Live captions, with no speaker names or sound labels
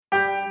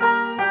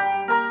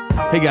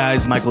Hey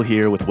guys, Michael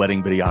here with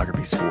Wedding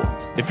Videography School.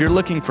 If you're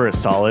looking for a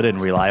solid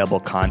and reliable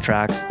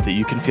contract that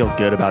you can feel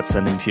good about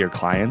sending to your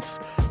clients,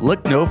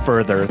 look no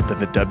further than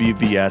the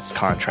WVS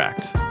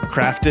contract,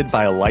 crafted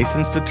by a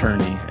licensed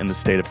attorney in the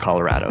state of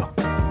Colorado.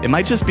 It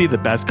might just be the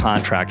best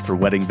contract for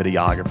wedding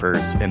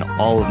videographers in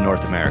all of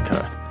North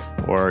America,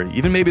 or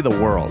even maybe the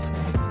world.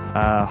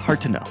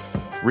 Hard to know.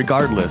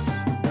 Regardless,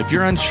 if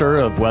you're unsure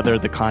of whether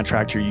the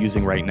contract you're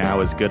using right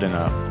now is good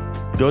enough,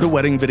 go to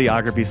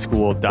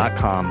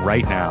weddingvideographyschool.com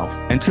right now,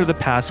 enter the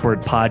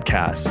password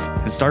podcast,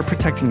 and start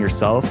protecting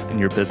yourself and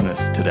your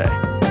business today.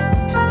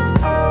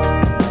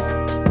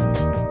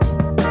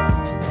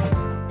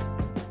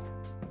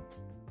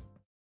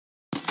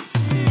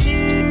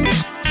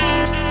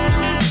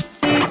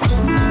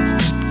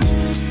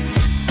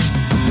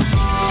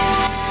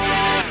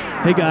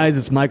 Hey guys,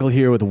 it's Michael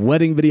here with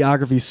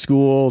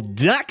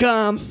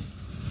weddingvideographyschool.com.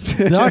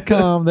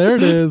 .com. There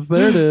it is.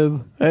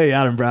 Hey,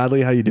 Adam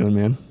Bradley. How you doing,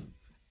 man?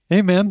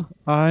 Hey, man.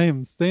 I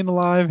am staying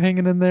alive,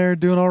 hanging in there,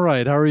 doing all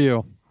right. How are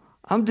you?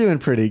 I'm doing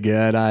pretty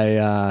good.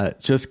 I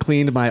just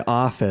cleaned my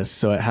office,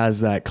 so it has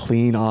that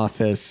clean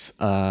office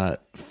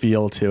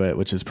feel to it,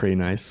 which is pretty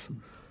nice.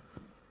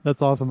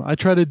 That's awesome. I've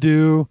got a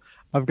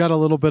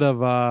little bit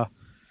of,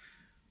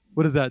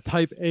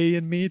 type A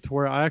in me, to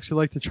where I actually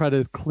like to try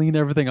to clean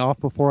everything off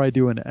before I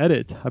do an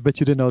edit. I bet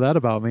you didn't know that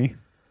about me.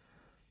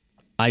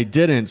 I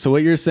didn't. So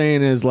what you're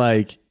saying is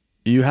like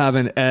you have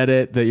an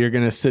edit that you're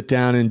going to sit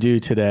down and do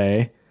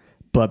today,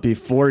 but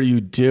before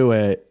you do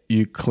it,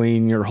 you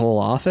clean your whole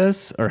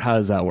office, or how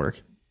does that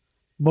work?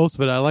 Most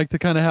of it. I like to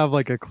kind of have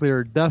like a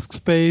clear desk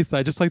space.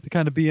 I just like to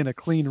kind of be in a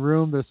clean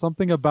room. There's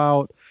something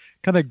about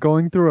kind of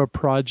going through a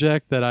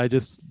project that I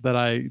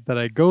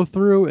go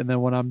through, and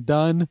then when I'm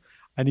done,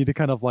 I need to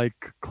kind of like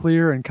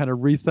clear and kind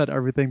of reset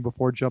everything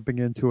before jumping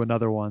into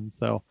another one.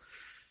 So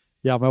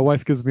yeah, my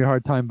wife gives me a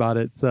hard time about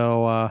it.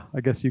 So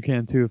I guess you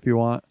can too if you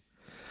want.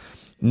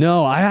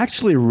 No, I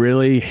actually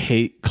really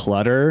hate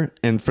clutter.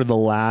 And for the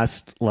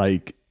last,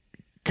 probably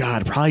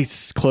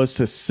close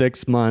to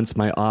 6 months,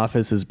 my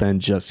office has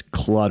been just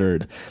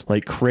cluttered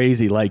like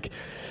crazy. Like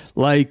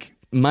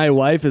my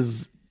wife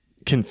is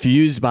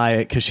confused by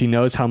it because she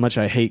knows how much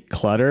I hate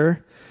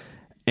clutter.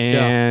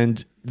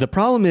 And the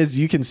problem is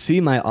you can see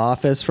my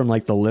office from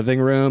like the living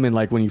room, and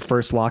like when you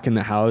first walk in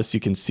the house, you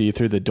can see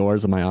through the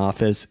doors of my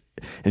office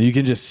and you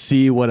can just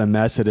see what a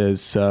mess it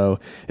is. So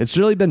it's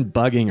really been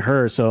bugging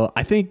her. So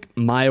I think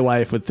my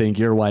wife would think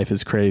your wife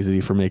is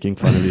crazy for making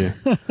fun of you.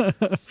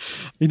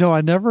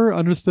 I never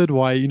understood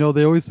why.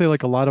 They always say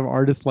like a lot of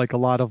artists like a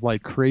lot of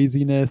like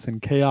craziness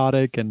and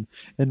chaotic and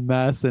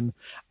mess. And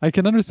I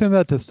can understand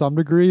that to some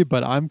degree,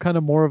 but I'm kind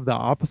of more of the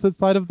opposite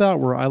side of that,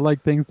 where I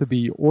like things to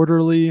be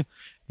orderly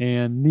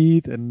and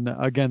neat. And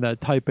again,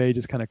 that type A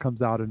just kind of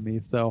comes out in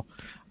me. So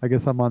I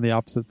guess I'm on the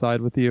opposite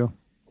side with you.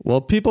 Well,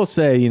 people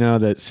say,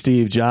 that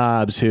Steve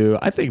Jobs, who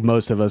I think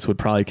most of us would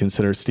probably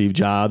consider Steve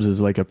Jobs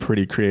as like a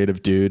pretty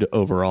creative dude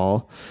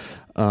overall.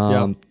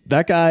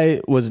 That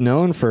guy was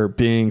known for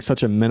being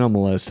such a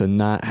minimalist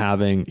and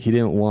he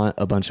didn't want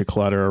a bunch of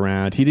clutter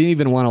around. He didn't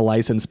even want a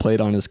license plate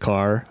on his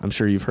car. I'm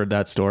sure you've heard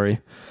that story.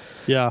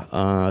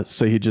 Yeah.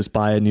 So he'd just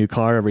buy a new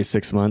car every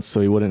 6 months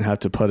so he wouldn't have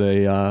to put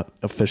a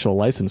official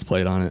license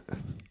plate on it.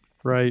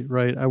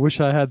 Right. I wish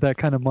I had that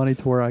kind of money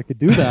to where I could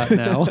do that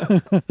now.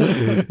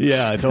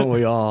 Yeah, don't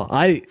we all?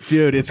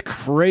 Dude, it's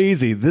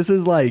crazy. This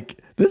is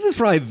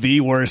probably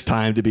the worst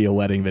time to be a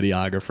wedding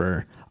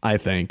videographer, I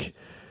think.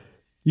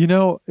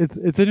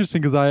 It's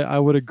interesting because I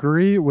would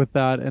agree with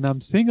that. And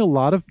I'm seeing a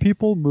lot of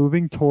people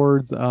moving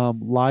towards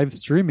live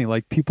streaming,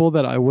 like people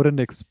that I wouldn't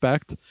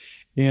expect.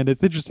 And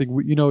it's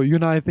interesting. You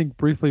and I think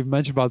briefly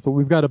mentioned about this, but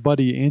we've got a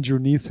buddy, Andrew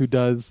Neese, who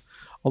does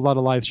a lot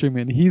of live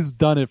streaming, and he's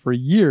done it for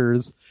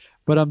years.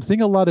 But I'm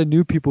seeing a lot of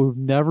new people who've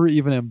never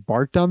even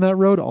embarked on that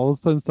road all of a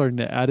sudden starting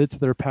to add it to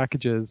their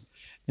packages.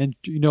 And,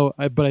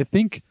 but I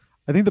think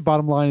the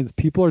bottom line is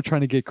people are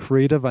trying to get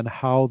creative on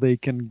how they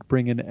can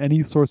bring in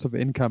any source of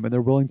income, and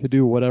they're willing to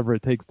do whatever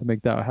it takes to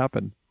make that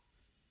happen.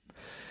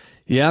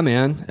 Yeah,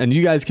 man. And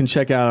you guys can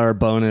check out our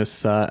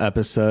bonus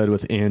episode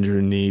with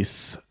Andrew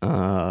Neese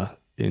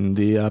in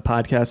the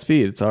podcast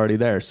feed. It's already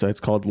there. So it's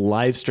called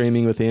Live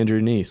Streaming with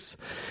Andrew Neese.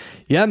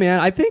 Yeah, man.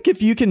 I think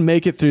if you can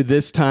make it through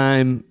this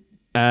time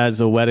as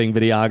a wedding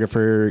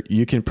videographer,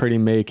 you can pretty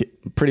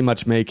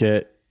much make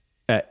it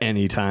at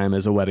any time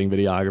as a wedding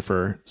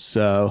videographer.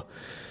 So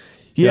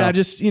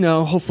just,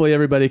 hopefully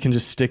everybody can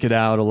just stick it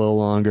out a little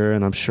longer,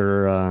 and I'm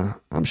sure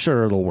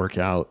it'll work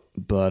out.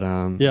 But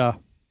yeah,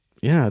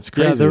 it's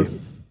crazy. Yeah,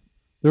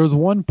 there was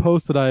one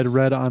post that I had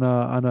read on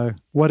a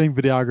wedding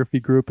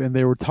videography group, and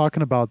they were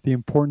talking about the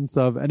importance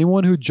of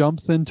anyone who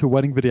jumps into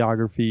wedding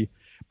videography.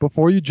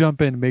 Before you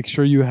jump in, make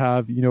sure you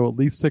have, at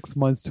least 6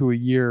 months to a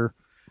year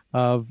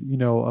of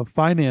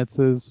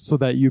finances so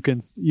that you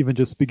can even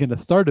just begin to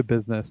start a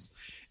business.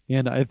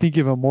 And I think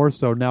even more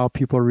so now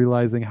people are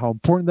realizing how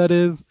important that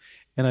is.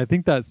 And I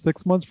think that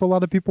 6 months for a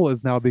lot of people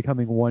is now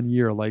becoming 1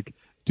 year. Like,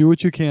 do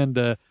what you can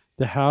to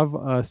have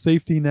a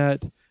safety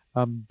net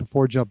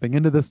before jumping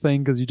into this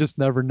thing, because you just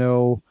never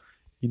know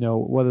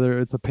whether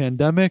it's a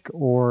pandemic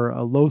or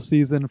a low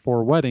season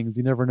for weddings,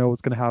 you never know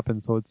what's going to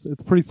happen. So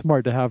it's pretty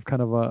smart to have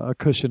kind of a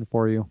cushion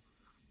for you.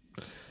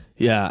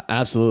 Yeah,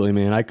 absolutely,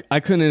 man. I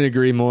couldn't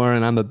agree more.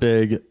 And I'm a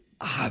big,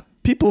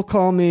 people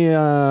call me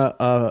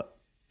a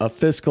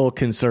fiscal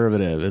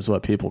conservative is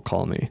what people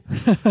call me.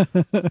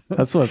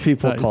 That's what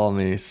people call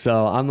me.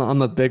 So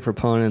I'm a big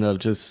proponent of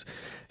just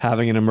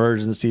having an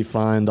emergency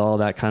fund, all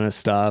that kind of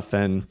stuff.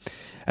 And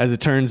as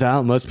it turns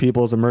out, most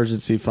people's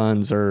emergency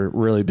funds are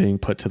really being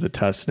put to the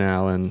test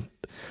now. And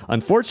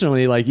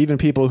unfortunately, like even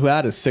people who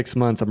had a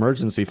 6-month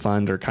emergency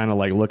fund are kind of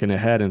like looking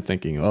ahead and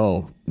thinking,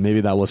 oh,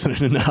 maybe that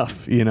wasn't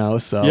enough,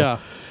 So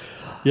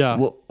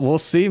yeah, we'll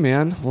see,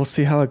 man. We'll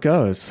see how it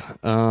goes.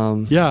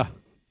 Yeah.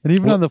 And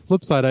even on the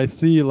flip side, I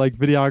see like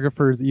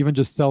videographers even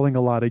just selling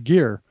a lot of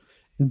gear.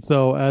 And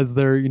so as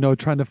they're,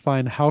 trying to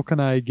find how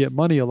can I get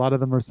money, a lot of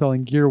them are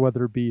selling gear,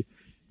 whether it be,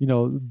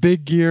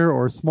 big gear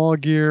or small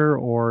gear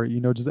or,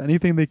 just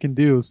anything they can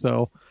do.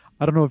 So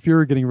I don't know if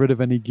you're getting rid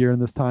of any gear in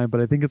this time, but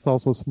I think it's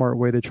also a smart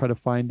way to try to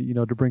find,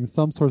 to bring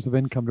some source of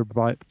income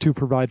to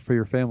provide for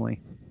your family.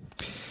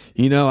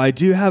 I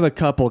do have a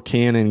couple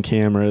Canon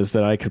cameras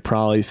that I could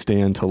probably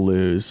stand to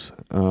lose.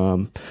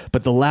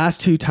 But the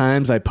last 2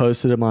 times I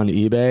posted them on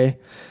eBay,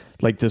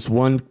 like this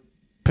one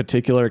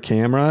particular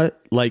camera,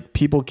 like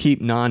people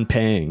keep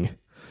non-paying.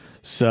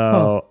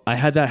 So I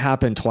had that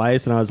happen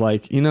twice and I was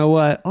like, you know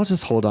what? I'll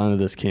just hold on to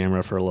this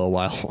camera for a little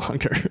while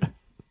longer.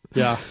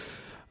 Yeah.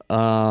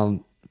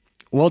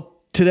 Well,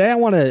 today I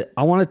want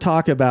to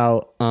talk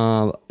about,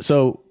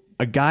 so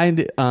a guy,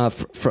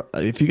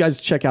 if you guys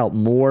check out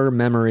More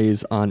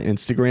Memories on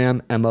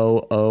Instagram,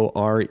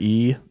 Moore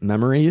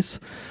Memories,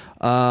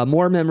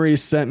 More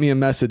Memories sent me a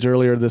message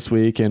earlier this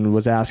week and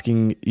was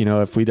asking,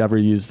 if we'd ever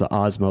use the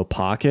Osmo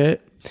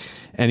Pocket.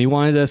 And he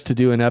wanted us to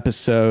do an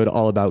episode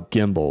all about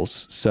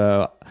gimbals.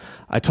 So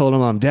I told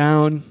him I'm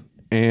down.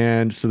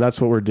 And so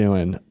that's what we're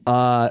doing.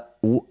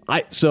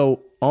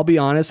 So I'll be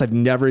honest, I've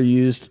never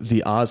used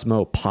the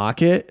Osmo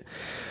Pocket.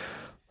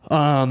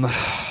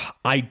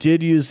 I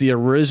did use the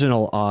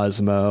original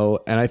Osmo,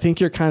 and I think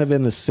you're kind of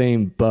in the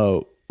same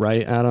boat,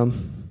 right,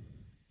 Adam?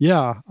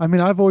 Yeah. I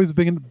mean, I've always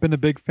been a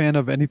big fan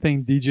of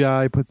anything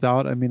DJI puts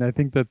out. I mean, I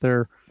think that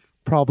they're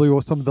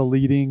probably some of the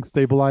leading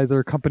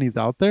stabilizer companies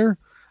out there.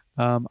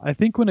 I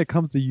think when it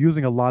comes to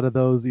using a lot of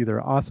those, either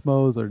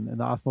Osmos or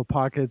the Osmo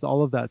Pockets,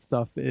 all of that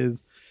stuff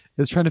is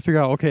trying to figure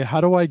out, okay,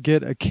 how do I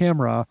get a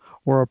camera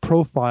or a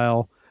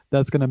profile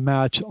that's going to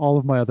match all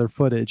of my other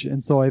footage?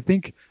 And so I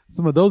think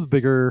some of those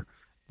bigger,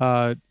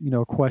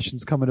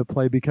 questions come into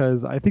play,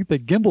 because I think the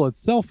gimbal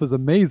itself is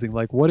amazing,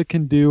 like what it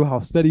can do, how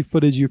steady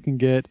footage you can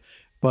get.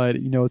 But,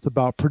 it's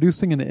about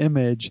producing an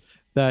image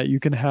that you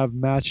can have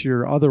match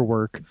your other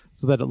work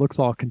so that it looks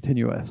all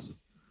continuous.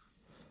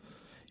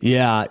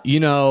 Yeah.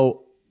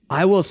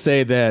 I will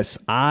say this.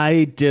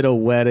 I did a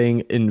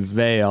wedding in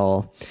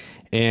Vail,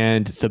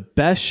 and the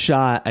best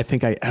shot I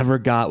think I ever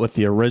got with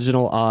the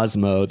original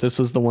Osmo, this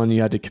was the one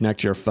you had to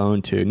connect your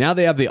phone to. Now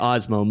they have the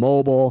Osmo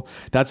Mobile.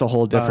 That's a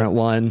whole different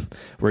one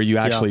where you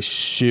actually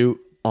shoot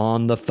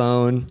on the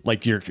phone,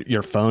 like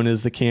your phone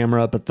is the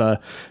camera. But the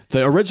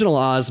original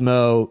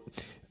Osmo,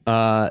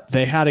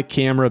 they had a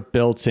camera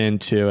built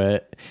into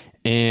it,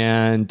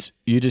 and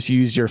you just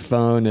use your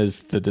phone as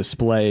the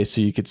display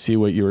so you could see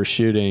what you were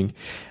shooting.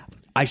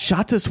 I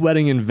shot this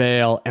wedding in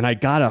Vail, and I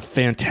got a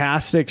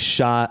fantastic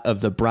shot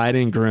of the bride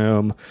and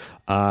groom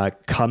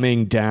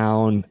coming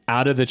down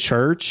out of the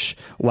church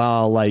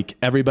while like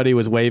everybody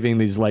was waving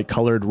these like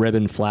colored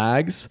ribbon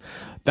flags.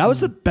 That was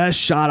the best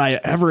shot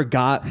I ever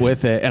got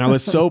with it, and I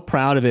was so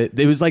proud of it.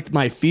 It was like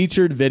my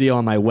featured video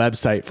on my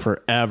website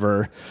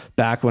forever,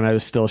 back when I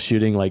was still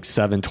shooting like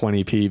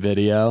 720p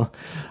video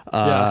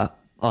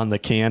on the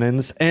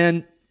Canons.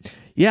 And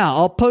yeah,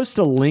 I'll post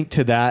a link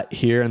to that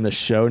here in the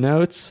show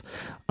notes,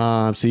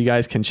 so you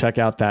guys can check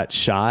out that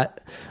shot.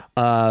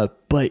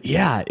 But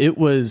yeah, it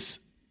was,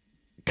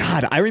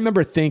 God, I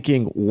remember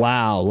thinking,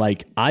 wow,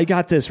 like I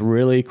got this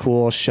really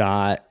cool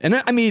shot. And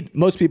I mean,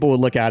 most people would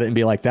look at it and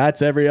be like,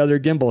 that's every other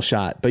gimbal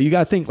shot. But you got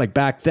to think, like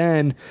back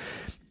then,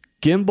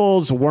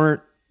 gimbals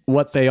weren't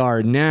what they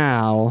are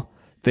now.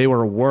 They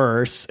were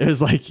worse. It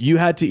was like you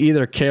had to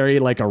either carry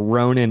like a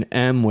Ronin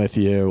M with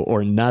you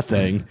or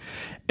nothing.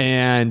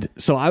 And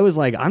so I was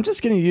like, I'm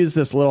just going to use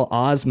this little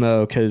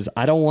Osmo because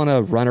I don't want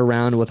to run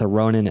around with a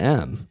Ronin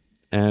M.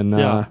 And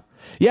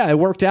yeah, it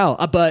worked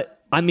out.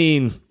 But I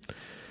mean,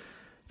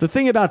 the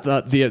thing about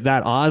that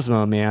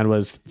Osmo, man,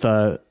 was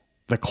the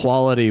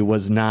quality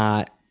was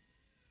not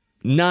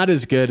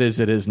as good as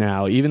it is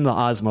now. Even the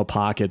Osmo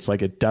Pocket's like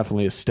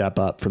definitely a step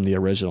up from the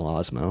original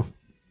Osmo.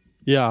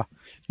 Yeah.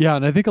 Yeah.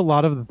 And I think a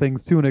lot of the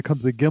things too, when it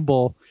comes to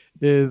gimbal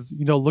is,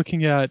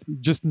 looking at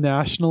just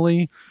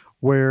nationally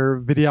where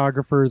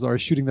videographers are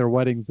shooting their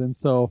weddings. And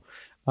so,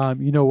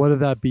 whether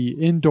that be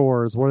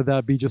indoors, whether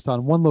that be just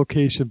on one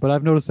location, but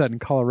I've noticed that in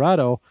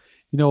Colorado,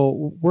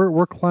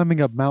 we're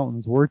climbing up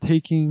mountains. We're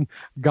taking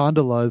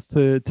gondolas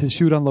to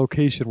shoot on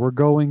location. We're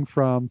going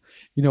from,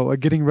 a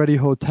getting ready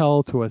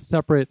hotel to a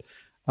separate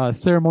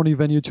ceremony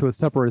venue to a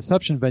separate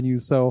reception venue.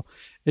 So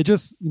it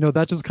just,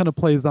 that just kind of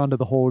plays onto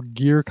the whole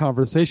gear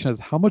conversation, is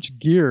how much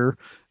gear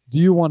do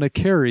you want to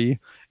carry?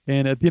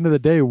 And at the end of the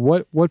day,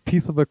 what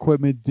piece of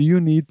equipment do you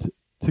need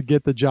to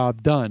get the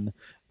job done?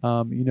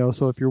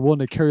 So if you're willing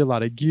to carry a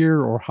lot of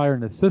gear or hire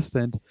an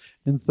assistant.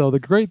 And so the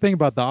great thing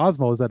about the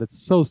Osmo is that it's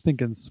so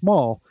stinking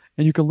small,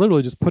 and you can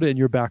literally just put it in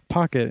your back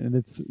pocket, and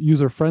it's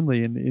user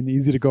friendly and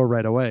easy to go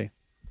right away.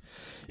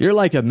 You're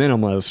like a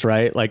minimalist,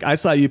 right? Like I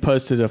saw you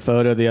posted a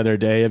photo the other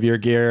day of your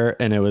gear,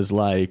 and it was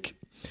like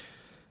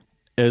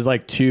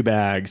 2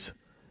 bags.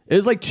 It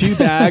was like 2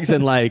 bags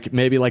and like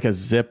maybe like a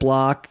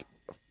Ziploc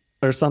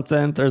or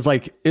something. It was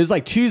like 2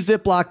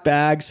 Ziploc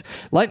bags,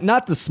 like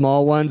not the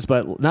small ones,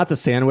 but not the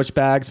sandwich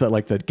bags, but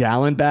like the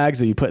gallon bags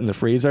that you put in the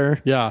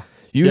freezer. Yeah.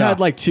 You had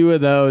like 2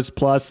 of those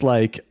plus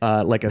like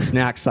a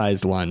snack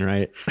sized one,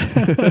 right?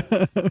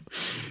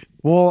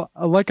 Well,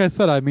 like I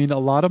said, I mean, a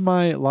lot of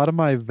my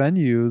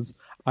venues,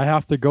 I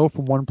have to go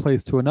from one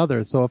place to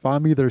another. So if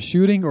I'm either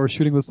shooting or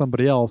shooting with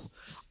somebody else,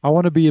 I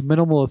want to be a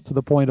minimalist to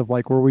the point of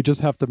like where we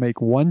just have to make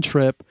one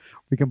trip,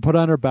 we can put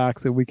on our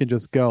backs and we can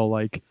just go.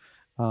 Like,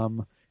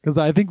 because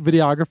I think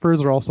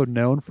videographers are also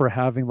known for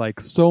having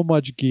like so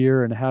much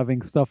gear and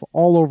having stuff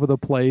all over the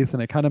place,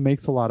 and it kind of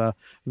makes a lot of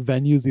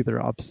venues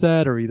either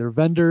upset or either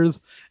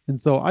vendors. And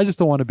so I just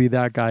don't want to be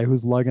that guy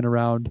who's lugging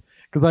around,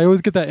 because I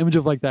always get that image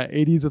of like that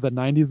 80s or the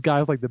 90s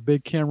guy with like the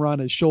big camera on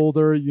his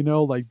shoulder,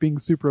 like being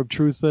super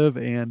obtrusive.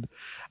 And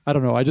I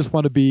don't know, I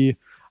want to be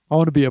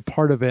a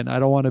part of it, and I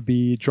don't want to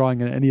be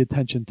drawing any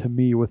attention to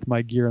me with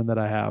my gear and that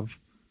I have.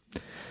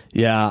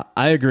 Yeah,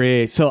 I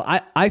agree. So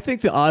I think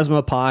the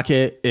Osmo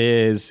Pocket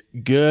is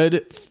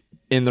good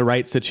in the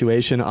right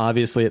situation.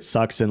 Obviously, it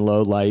sucks in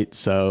low light,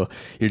 so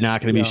you're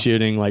not going to be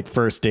shooting like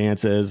first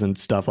dances and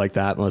stuff like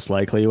that, most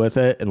likely with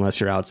it,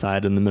 unless you're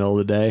outside in the middle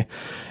of the day.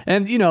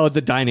 And,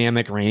 the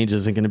dynamic range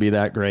isn't going to be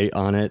that great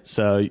on it,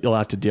 so you'll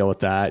have to deal with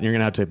that. And you're going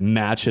to have to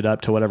match it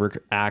up to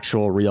whatever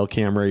actual real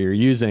camera you're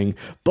using.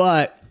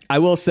 But I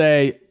will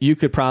say you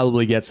could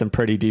probably get some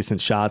pretty decent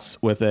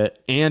shots with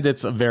it, and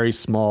it's a very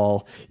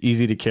small,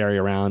 easy to carry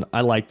around.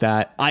 I like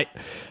that.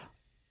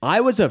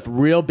 I was a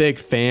real big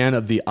fan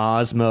of the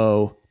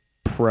Osmo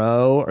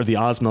Pro or the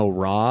Osmo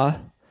Raw.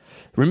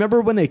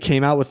 Remember when they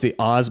came out with the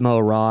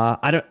Osmo Raw?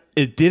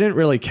 It didn't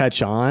really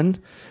catch on,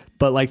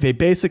 but like they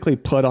basically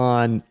put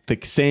on the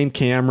same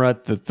camera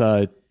that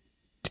the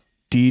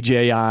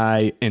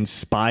DJI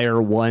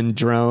Inspire 1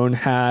 drone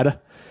had.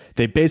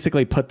 They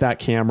basically put that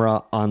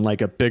camera on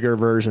like a bigger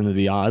version of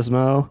the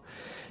Osmo.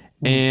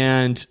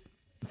 And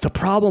the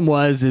problem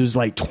was it was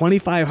like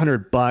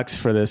 $2,500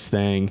 for this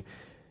thing.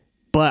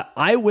 But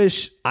I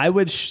wish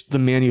the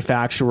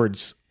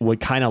manufacturers would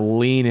kind of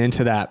lean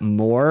into that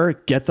more,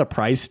 get the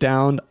price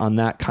down on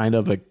that kind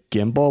of a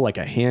gimbal, like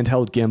a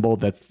handheld gimbal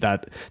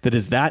that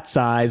is that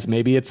size.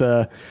 Maybe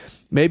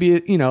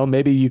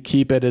you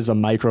keep it as a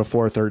micro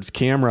Four Thirds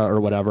camera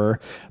or whatever,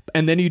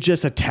 and then you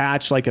just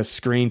attach like a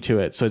screen to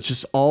it. So it's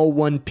just all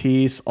one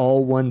piece,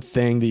 all one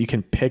thing that you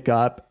can pick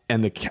up,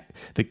 and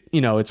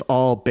it's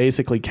all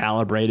basically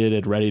calibrated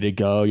and ready to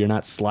go. You're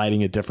not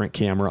sliding a different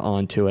camera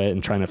onto it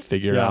and trying to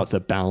figure out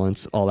the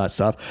balance, all that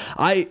stuff.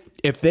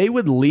 If they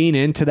would lean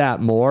into that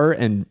more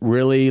and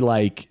really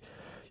like,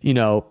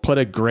 put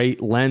a great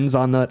lens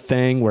on that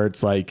thing where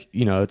it's like,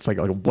 it's like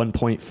a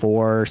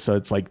 1.4. So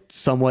it's like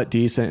somewhat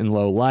decent in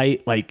low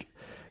light. Like,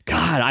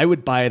 God, I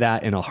would buy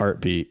that in a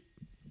heartbeat.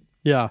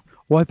 Yeah.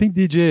 Well, I think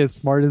DJI is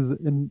smart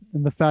in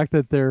the fact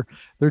that they're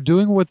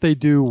doing what they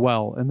do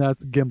well, and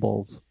that's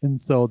gimbals.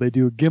 And so they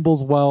do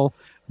gimbals well.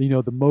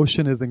 The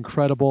motion is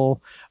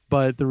incredible,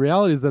 but the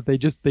reality is that they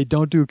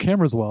don't do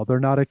cameras well. They're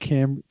not a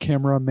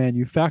camera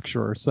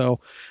manufacturer. So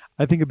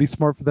I think it'd be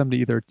smart for them to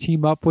either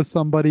team up with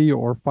somebody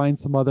or find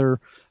some other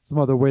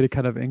way to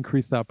kind of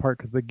increase that part,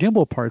 because the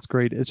gimbal part's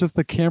great. It's just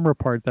the camera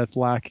part that's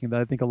lacking,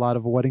 that I think a lot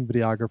of wedding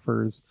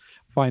videographers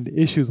find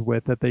issues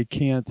with, that they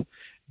can't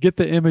get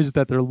the image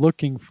that they're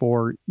looking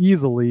for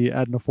easily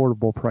at an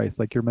affordable price,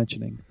 like you're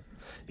mentioning.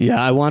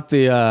 Yeah, I want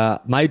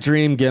my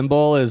dream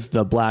gimbal is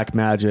the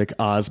Blackmagic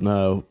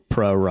Osmo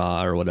Pro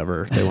Raw or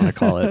whatever they want to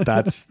call it.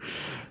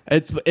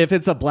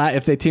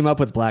 If they team up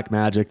with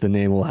Blackmagic, the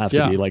name will have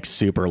to be like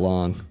super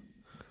long.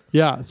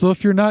 Yeah. So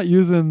if you're not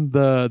using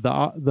the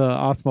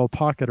Osmo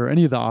Pocket or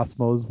any of the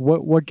Osmos,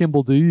 what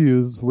gimbal do you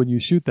use when you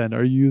shoot then?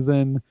 Are you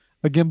using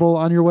a gimbal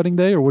on your wedding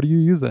day, or what are you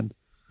using?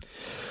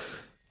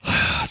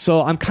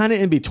 So I'm kind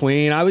of in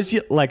between. I was a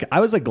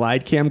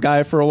Glidecam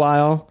guy for a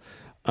while.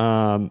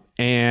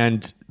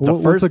 And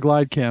what's a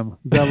Glidecam?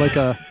 Is that like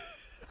a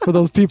for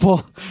those people,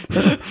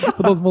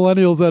 for those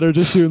millennials that are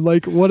just shooting,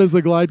 like, what is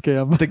a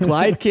Glidecam? The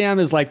Glidecam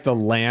is like the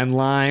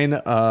landline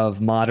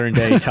of modern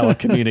day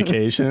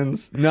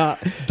telecommunications.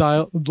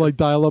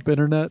 Dial up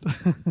internet.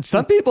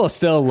 Some people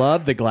still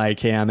love the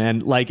Glidecam,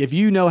 and like if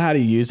you know how to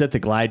use it, the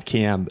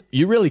Glidecam,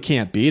 you really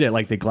can't beat it.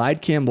 Like the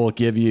Glidecam will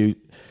give you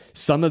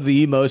some of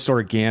the most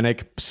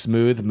organic,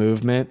 smooth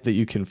movement that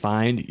you can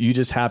find. You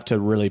just have to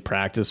really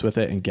practice with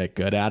it and get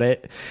good at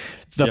it.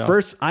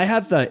 I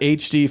had the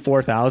HD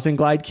 4000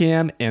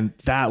 Glidecam, and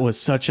that was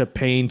such a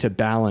pain to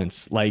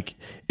balance. Like,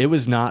 it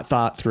was not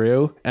thought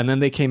through. And then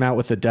they came out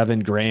with the Devin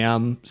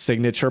Graham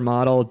signature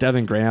model.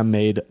 Devin Graham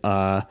made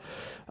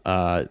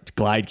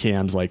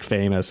Glidecams like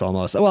famous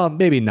almost. Well,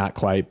 maybe not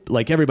quite.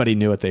 Like, everybody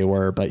knew what they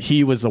were, but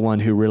he was the one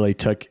who really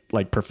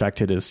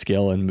perfected his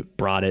skill and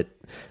brought it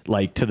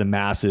like to the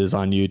masses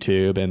on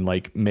YouTube, and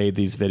like made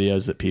these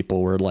videos that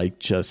people were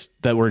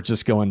that were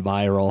just going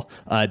viral.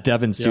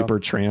 Devin Super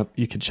Tramp,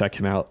 you can check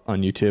him out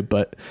on YouTube.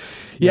 But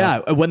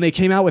when they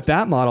came out with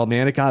that model,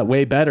 man, it got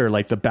way better.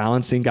 Like, the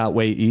balancing got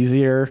way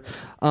easier.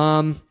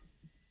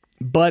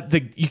 But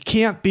you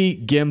can't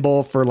beat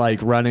gimbal for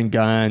like run and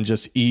gun,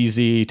 just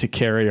easy to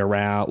carry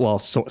around. Well,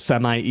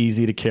 semi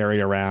easy to carry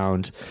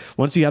around.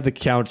 Once you have the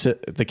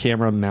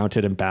camera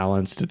mounted and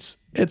balanced,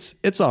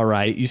 it's all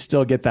right. You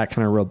still get that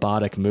kind of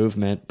robotic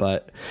movement.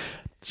 But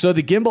so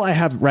the gimbal I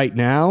have right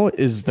now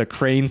is the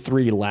Crane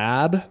 3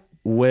 Lab,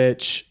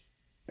 which,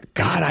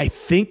 God, I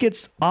think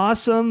it's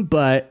awesome,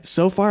 but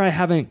so far I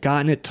haven't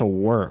gotten it to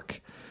work.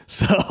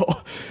 So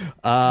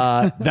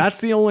that's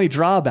the only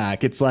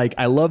drawback. It's like,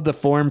 I love the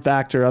form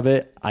factor of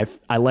it.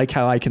 I like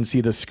how I can see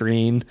the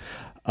screen.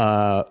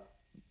 The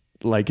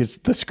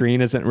screen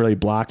isn't really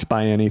blocked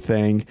by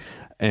anything.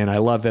 And I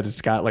love that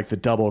it's got like the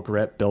double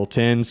grip built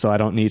in, so I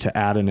don't need to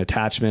add an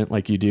attachment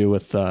like you do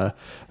with the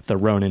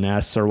Ronin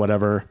S or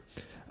whatever.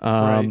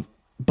 Right.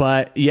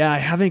 But yeah, I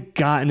haven't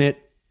gotten it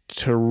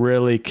to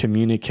really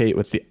communicate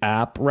with the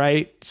app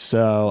right,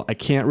 so I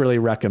can't really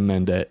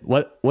recommend it.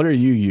 What are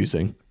you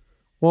using?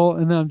 Well,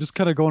 and then I'm just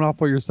kind of going off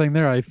what you're saying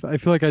there. I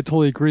feel like I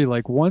totally agree.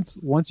 Like, once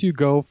you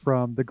go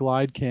from the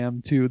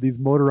Glidecam to these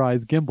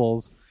motorized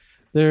gimbals,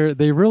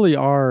 they really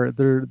are,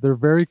 they're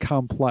very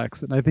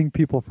complex. And I think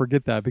people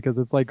forget that, because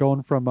it's like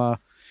going from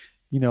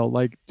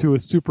to a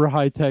super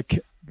high tech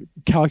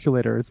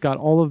calculator. It's got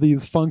all of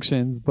these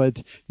functions,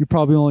 but you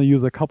probably only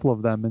use a couple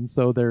of them. And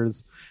so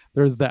there's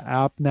the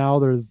app now,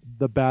 there's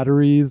the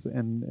batteries,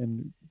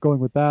 and going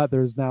with that,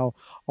 there's now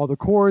all the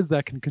cords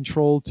that can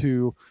control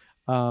to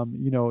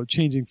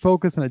changing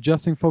focus and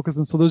adjusting focus.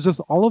 And so there's just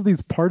all of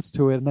these parts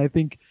to it. And I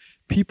think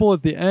people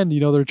at the end,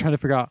 they're trying to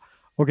figure out,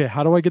 okay,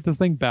 how do I get this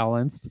thing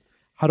balanced?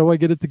 How do I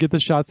get it to get the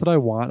shots that I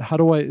want?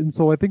 And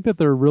so I think that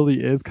there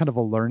really is kind of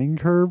a learning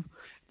curve.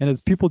 And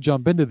as people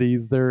jump into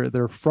these,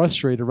 they're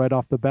frustrated right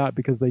off the bat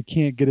because they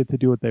can't get it to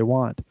do what they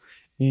want.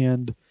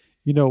 And,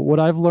 what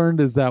I've learned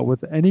is that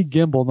with any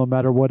gimbal, no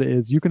matter what it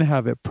is, you can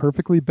have it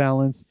perfectly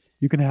balanced.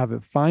 You can have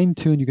it fine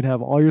tuned. You can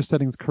have all your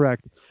settings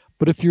correct.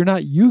 But if you're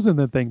not using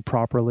the thing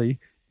properly,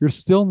 you're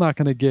still not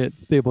going to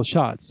get stable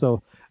shots.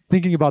 So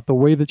thinking about the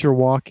way that you're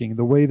walking,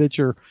 the way that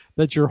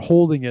you're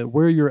holding it,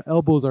 where your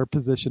elbows are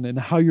positioned, and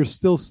how you're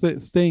still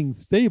staying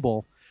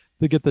stable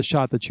to get the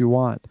shot that you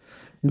want.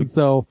 And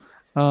so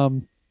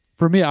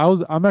for me,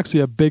 I'm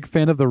actually a big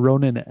fan of the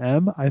Ronin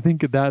M. I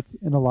think that's,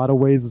 in a lot of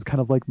ways, is kind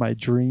of like my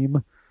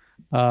dream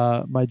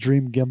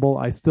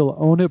gimbal. I still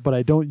own it, but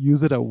I don't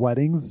use it at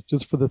weddings,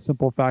 just for the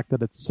simple fact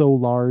that it's so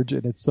large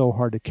and it's so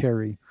hard to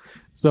carry.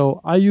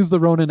 So I use the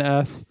Ronin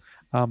S.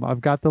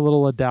 I've got the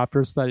little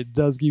adapter so that it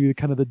does give you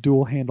kind of the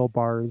dual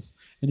handlebars,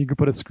 and you can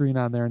put a screen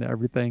on there and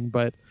everything.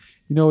 But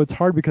it's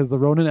hard because the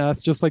Ronin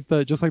S, just like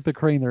the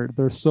Crane,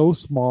 they're so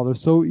small, they're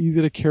so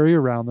easy to carry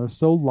around, they're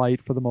so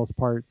light for the most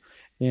part,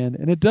 and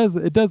it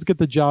does get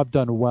the job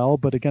done well.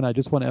 But again, I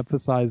just want to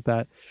emphasize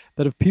that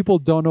if people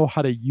don't know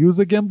how to use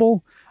a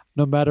gimbal,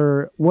 no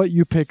matter what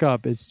you pick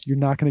up, you're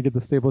not going to get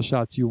the stable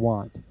shots you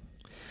want.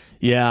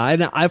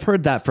 Yeah, I've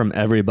heard that from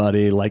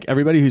everybody. Like,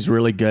 everybody who's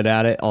really good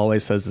at it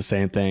always says the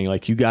same thing.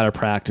 Like, you got to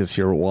practice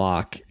your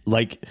walk.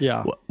 Like,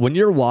 when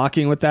you're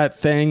walking with that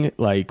thing,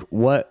 like,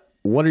 what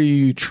are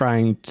you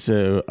trying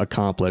to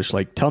accomplish?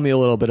 Like, tell me a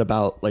little bit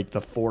about like the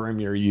form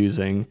you're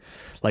using,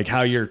 like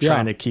how you're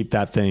trying to keep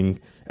that thing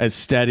as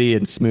steady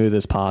and smooth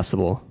as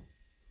possible.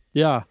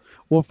 Yeah.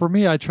 Well, for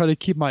me, I try to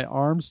keep my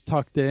arms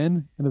tucked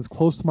in and as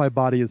close to my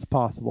body as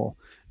possible.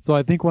 So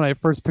I think when I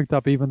first picked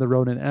up even the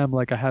Ronin M,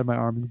 like, I had my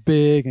arms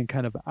big and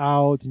kind of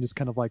out and just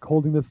kind of like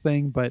holding this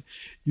thing. But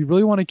you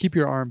really want to keep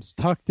your arms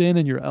tucked in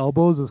and your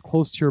elbows as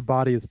close to your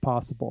body as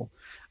possible.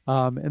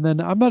 And then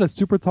I'm not a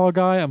super tall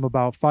guy. I'm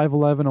about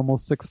 5'11",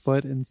 almost 6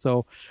 foot. And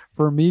so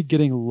for me,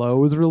 getting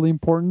low is really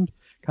important,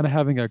 kind of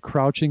having a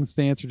crouching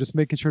stance or just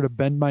making sure to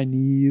bend my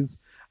knees.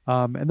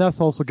 And that's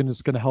also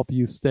just going to help you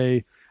use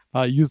the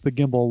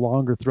gimbal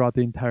longer throughout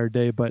the entire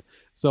day. But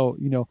so,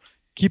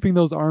 keeping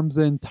those arms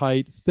in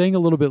tight, staying a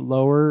little bit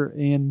lower,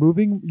 and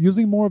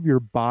using more of your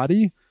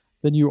body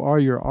than you are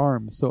your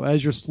arms. So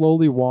as you're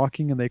slowly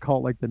walking, and they call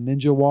it like the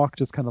ninja walk,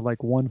 just kind of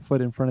like one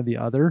foot in front of the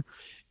other,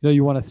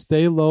 you want to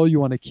stay low. You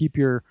want to keep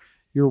your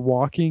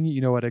walking,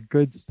 at a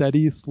good,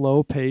 steady,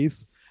 slow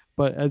pace.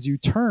 But as you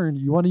turn,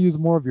 you want to use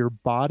more of your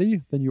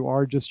body than you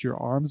are just your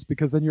arms,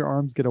 because then your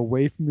arms get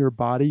away from your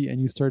body and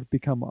you start to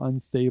become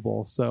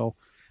unstable. So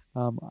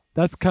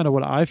That's kind of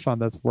what I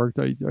found that's worked.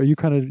 Are you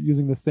kind of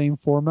using the same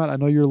format? I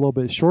know you're a little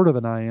bit shorter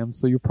than I am,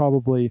 so you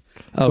probably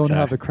don't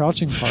have the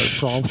crouching part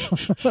problem.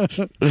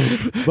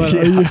 But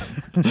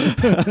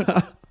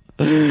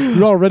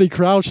you're already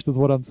crouched, is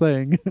what I'm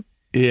saying.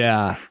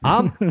 Yeah,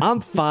 I'm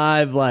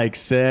 5'6",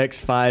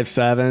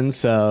 5'7",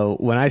 so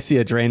when I see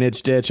a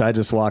drainage ditch, I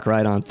just walk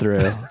right on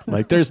through.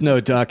 Like there's no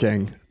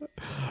ducking.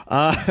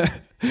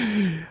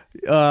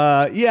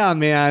 Yeah,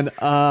 man.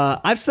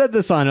 I've said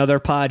this on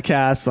other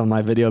podcasts, on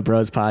my Video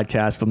Bros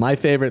podcast, but my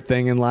favorite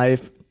thing in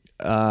life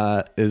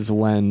is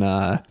when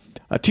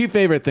two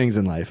favorite things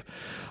in life.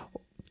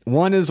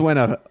 One is when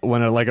a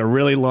like a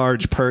really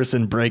large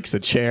person breaks a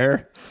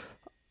chair.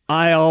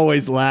 I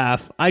always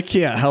laugh. I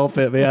can't help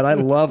it, man. I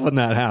love when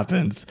that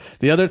happens.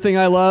 The other thing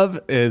I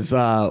love is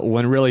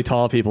when really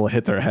tall people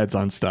hit their heads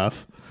on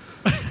stuff.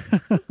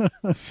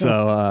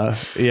 So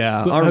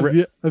yeah. So have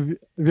you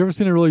ever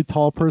seen a really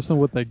tall person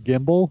with a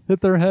gimbal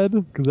hit their head?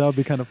 Because that would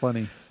be kind of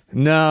funny.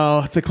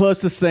 No, the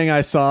closest thing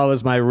I saw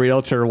was my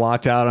realtor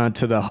walked out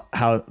onto the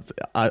house,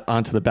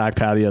 onto the back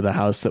patio of the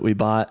house that we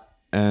bought,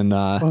 and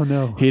oh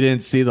no, he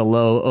didn't see the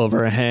low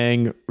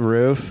overhang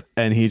roof,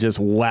 and he just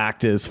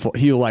whacked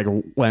he like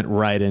went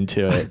right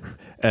into it,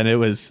 and it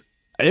was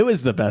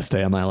the best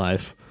day of my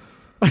life.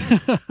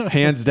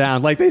 Hands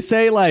down. Like they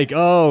say, like,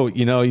 oh,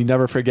 you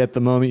never forget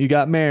the moment you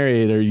got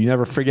married, or you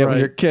never forget when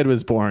your kid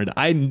was born.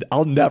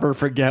 I'll never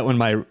forget when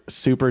my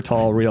super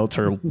tall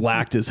realtor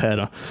whacked his head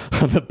on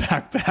the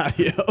back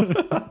patio.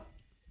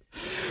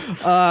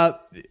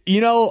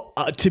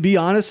 To be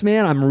honest,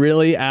 man, I'm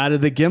really out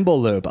of the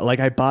gimbal loop. Like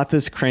I bought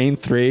this Crane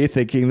 3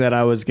 thinking that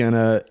I was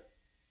gonna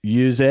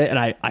use it, and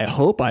I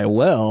hope I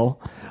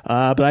will.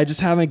 But I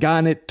just haven't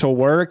gotten it to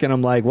work, and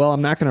I'm like, well,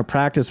 I'm not going to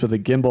practice with a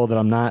gimbal that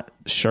I'm not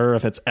sure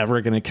if it's ever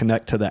going to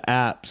connect to the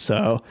app.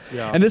 So,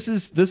 yeah. And this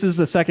is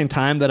the second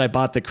time that I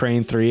bought the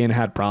Crane 3 and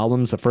had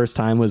problems. The first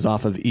time was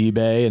off of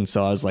eBay, and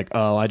so I was like,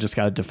 oh, I just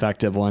got a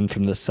defective one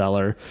from the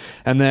seller.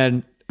 And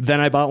then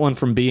I bought one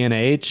from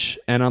B&H,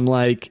 and I'm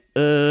like,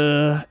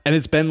 and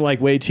it's been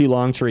like way too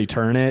long to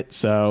return it.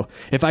 So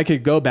if I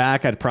could go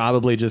back, I'd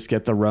probably just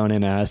get the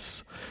Ronin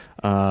S,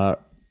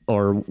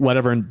 or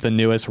whatever the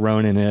newest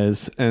Ronin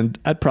is, and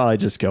I'd probably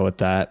just go with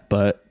that.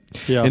 But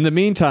yeah. In the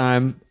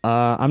meantime,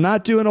 I'm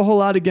not doing a whole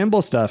lot of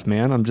gimbal stuff,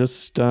 man. I'm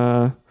just,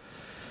 but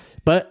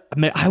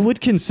I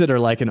would consider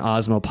like an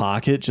Osmo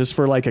Pocket just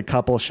for like a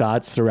couple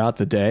shots throughout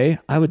the day.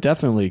 I would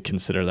definitely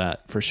consider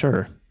that for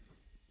sure.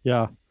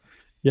 Yeah.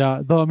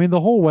 Yeah. Though, I mean,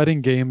 the whole wedding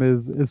game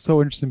is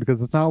so interesting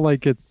because it's not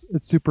like it's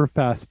super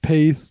fast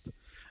paced.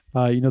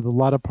 There's a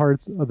lot of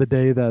parts of the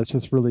day that's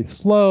just really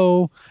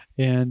slow.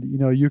 And,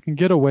 you can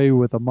get away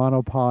with a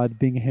monopod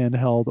being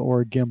handheld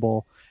or a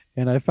gimbal.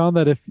 And I found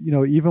that if,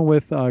 even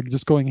with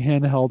just going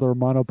handheld or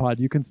monopod,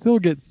 you can still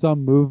get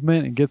some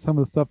movement and get some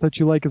of the stuff that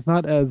you like. It's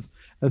not as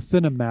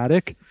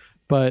cinematic,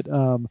 but,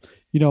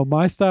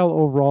 my style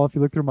overall, if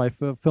you look through my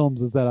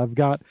films, is that I've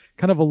got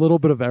kind of a little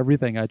bit of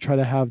everything. I try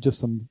to have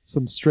just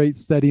some straight,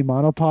 steady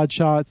monopod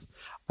shots.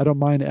 I don't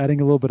mind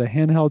adding a little bit of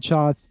handheld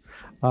shots.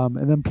 And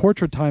then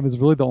portrait time is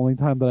really the only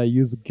time that I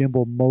use the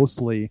gimbal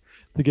mostly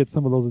to get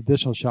some of those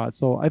additional shots.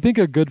 So I think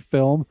a good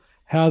film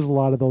has a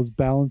lot of those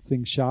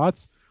balancing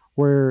shots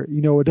where,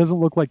 it doesn't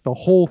look like the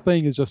whole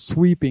thing is just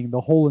sweeping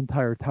the whole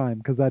entire time,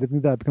 because I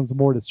think that becomes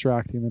more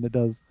distracting than it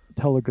does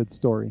tell a good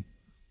story.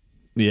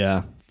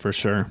 Yeah, for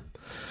sure.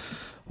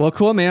 Well,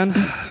 cool, man.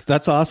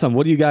 That's awesome.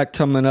 What do you got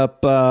coming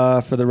up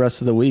for the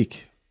rest of the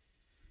week?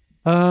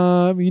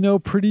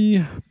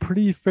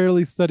 Pretty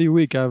fairly steady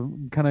week.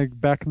 I'm kind of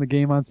back in the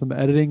game on some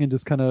editing and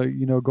just kind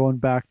of, going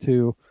back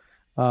to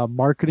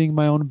marketing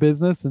my own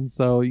business. And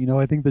so,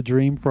 I think the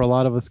dream for a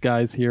lot of us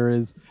guys here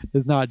is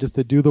not just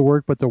to do the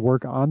work, but to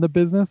work on the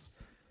business.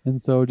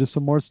 And so just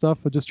some more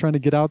stuff of just trying to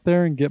get out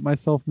there and get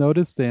myself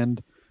noticed,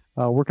 and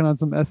working on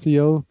some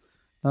SEO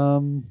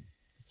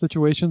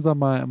situations on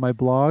my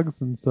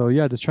blogs. And so,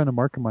 yeah, just trying to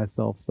market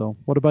myself. So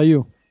what about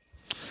you?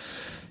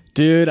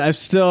 Dude,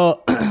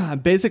 I'm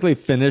basically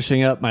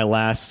finishing up my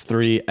last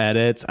 3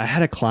 edits. I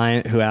had a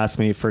client who asked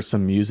me for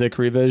some music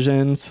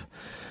revisions.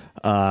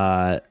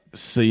 So,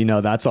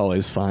 that's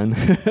always fun.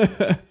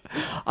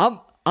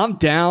 I'm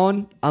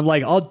down. I'm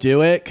like, I'll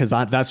do it, because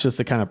that's just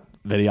the kind of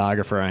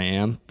videographer I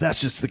am.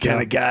 That's just the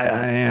kind of guy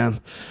I am.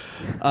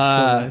 So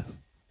nice.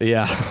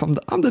 Yeah,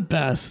 I'm the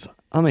best.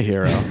 I'm a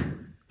hero.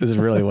 This is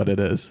really what it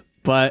is.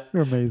 But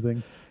you're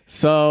amazing.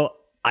 So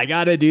I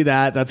got to do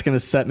that. That's going to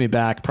set me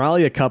back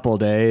probably a couple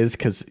days,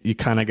 because you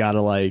kind of got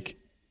to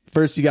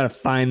first you got to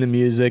find the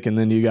music, and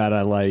then you got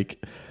to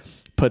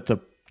put the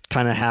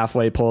kind of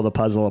halfway pull the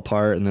puzzle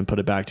apart and then put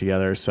it back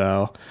together.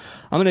 So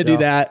I'm going to do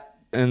that.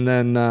 And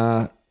then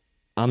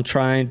I'm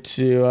trying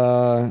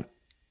to,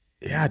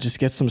 just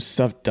get some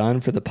stuff done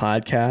for the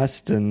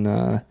podcast. And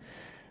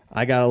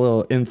I got a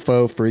little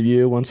info for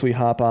you. Once we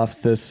hop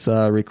off this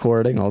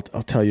recording, I'll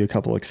tell you a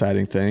couple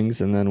exciting things,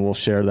 and then we'll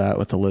share that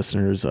with the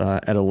listeners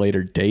at a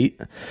later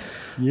date.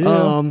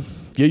 Yeah.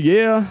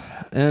 Yeah.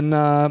 And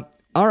all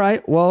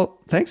right. Well,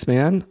 thanks,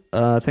 man.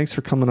 Thanks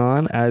for coming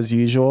on as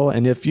usual.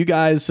 And if you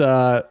guys,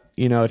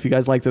 if you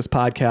guys like this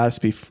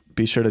podcast,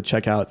 be sure to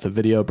check out the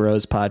Video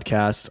Bros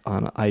podcast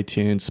on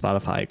iTunes,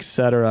 Spotify,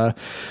 etc.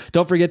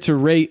 Don't forget to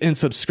rate and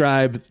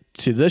subscribe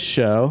to this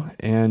show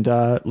and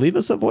leave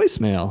us a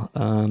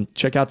voicemail.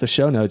 Check out the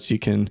show notes. You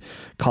can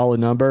call a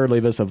number,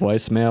 leave us a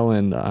voicemail,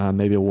 and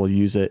maybe we'll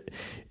use it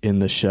in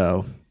the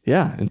show.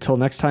 Yeah, until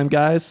next time,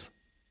 guys,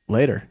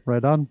 later.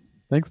 Right on.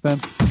 Thanks, Ben.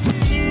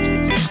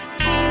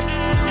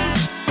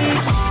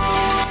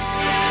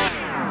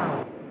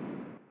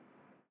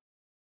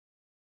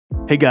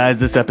 Hey guys,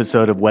 this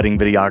episode of Wedding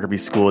Videography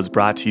School is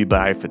brought to you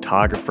by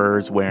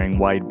Photographers Wearing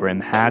Wide Brim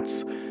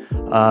Hats.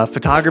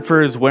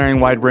 Photographers Wearing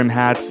Wide Brim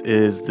Hats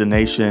is the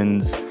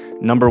nation's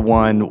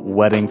 #1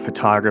 wedding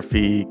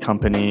photography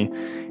company,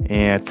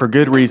 and for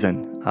good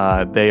reason.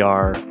 They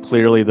are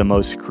clearly the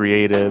most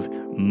creative,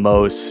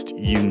 most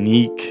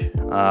unique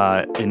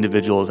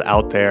individuals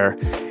out there,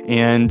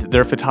 and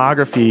their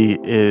photography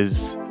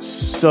is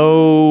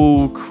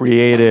so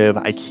creative,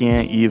 I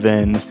can't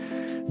even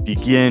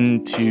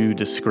begin to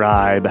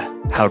describe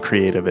how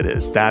creative it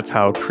is. That's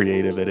how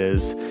creative it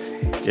is.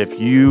 If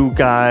you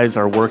guys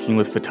are working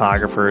with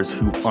photographers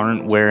who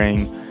aren't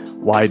wearing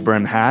wide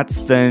brim hats,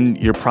 then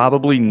you're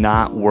probably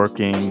not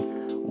working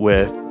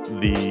with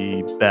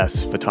the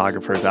best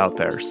photographers out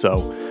there. So,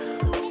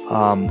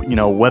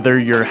 whether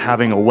you're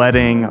having a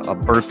wedding, a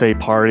birthday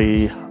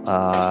party,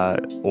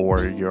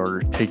 or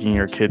you're taking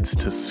your kids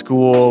to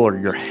school, or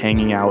you're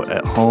hanging out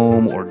at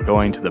home, or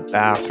going to the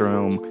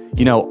bathroom,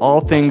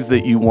 all things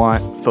that you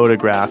want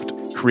photographed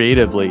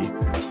creatively,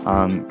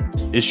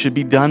 it should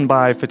be done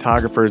by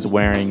photographers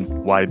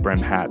wearing wide brim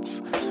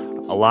hats.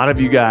 A lot of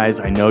you guys,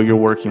 I know you're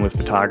working with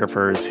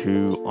photographers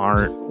who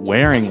aren't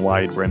wearing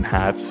wide brim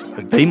hats.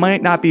 They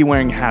might not be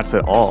wearing hats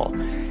at all.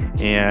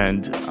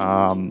 And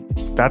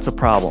that's a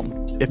problem.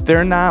 If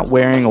they're not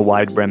wearing a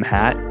wide brim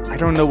hat, I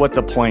don't know what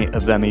the point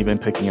of them even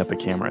picking up a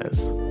camera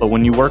is. But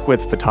when you work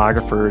with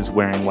photographers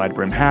wearing wide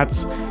brim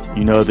hats,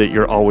 you know that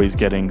you're always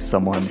getting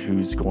someone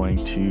who's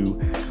going to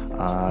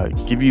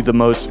give you the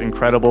most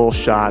incredible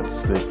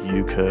shots that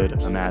you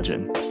could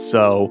imagine.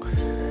 So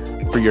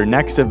for your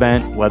next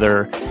event,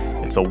 whether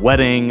it's a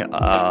wedding,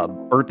 a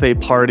birthday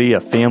party, a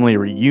family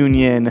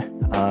reunion,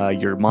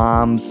 your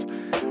mom's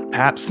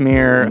pap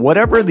smear,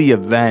 whatever the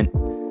event,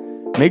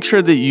 make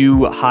sure that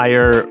you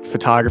hire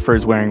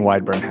photographers wearing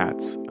wide brim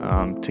hats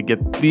to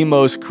get the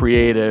most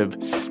creative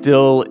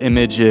still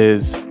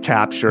images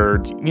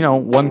captured,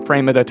 one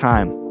frame at a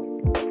time.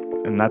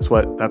 And that's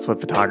what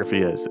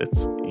photography is.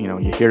 It's,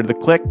 you hear the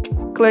click,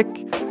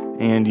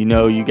 and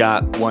you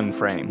got one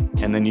frame.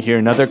 And then you hear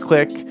another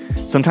click.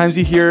 Sometimes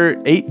you hear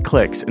 8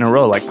 clicks in a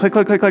row, like click,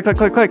 click, click, click, click,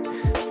 click, click.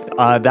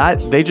 That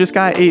they just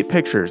got 8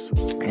 pictures,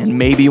 and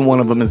maybe one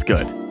of them is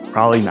good.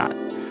 Probably not.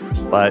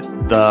 But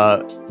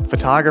the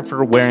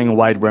photographer wearing a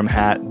wide brim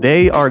hat,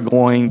 they are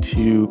going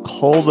to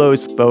cull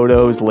those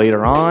photos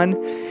later on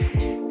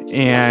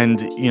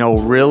and,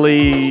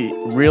 really,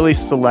 really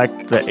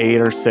select the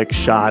 8 or 6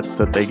 shots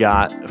that they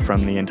got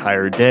from the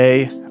entire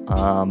day,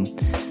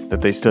 that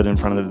they stood in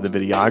front of the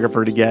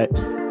videographer to get.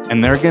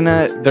 And they're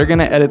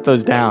gonna edit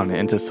those down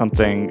into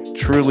something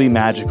truly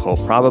magical.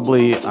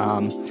 Probably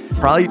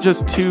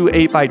just 2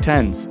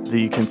 8x10s that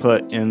you can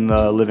put in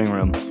the living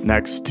room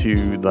next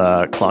to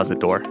the closet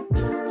door.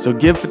 So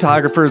give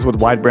photographers with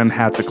wide brim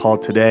hats a call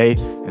today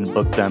and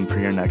book them for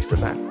your next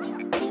event.